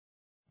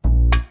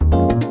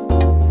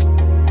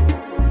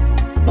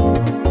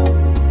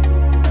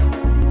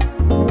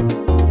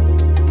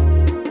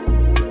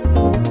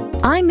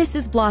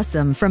Mrs.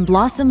 Blossom from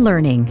Blossom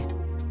Learning.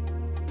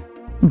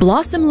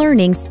 Blossom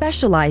Learning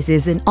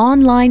specializes in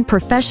online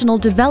professional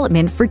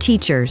development for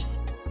teachers.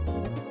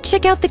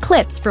 Check out the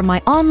clips from my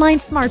online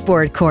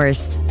smartboard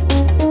course.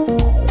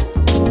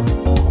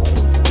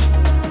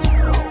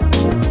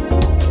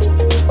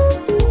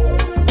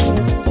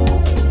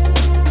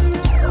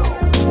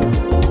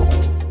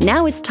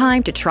 Now it's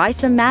time to try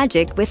some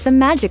magic with the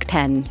Magic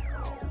Pen.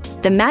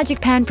 The Magic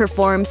Pen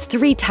performs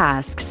 3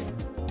 tasks.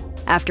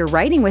 After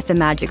writing with the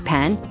Magic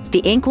Pen, the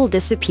ink will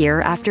disappear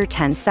after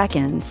 10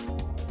 seconds.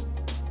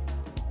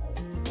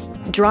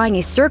 Drawing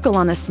a circle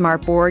on the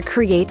smartboard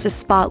creates a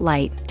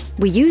spotlight.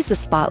 We use the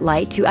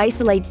spotlight to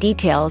isolate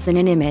details in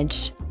an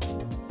image.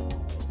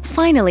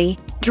 Finally,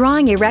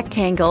 drawing a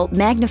rectangle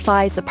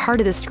magnifies a part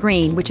of the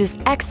screen, which is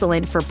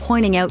excellent for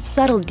pointing out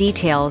subtle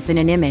details in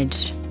an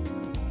image.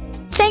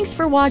 Thanks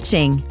for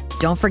watching!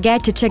 Don't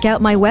forget to check out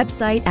my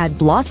website at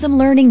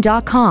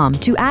blossomlearning.com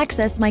to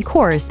access my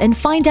course and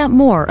find out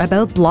more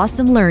about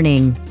Blossom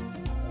Learning.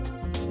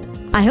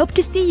 I hope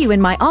to see you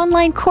in my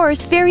online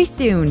course very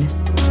soon.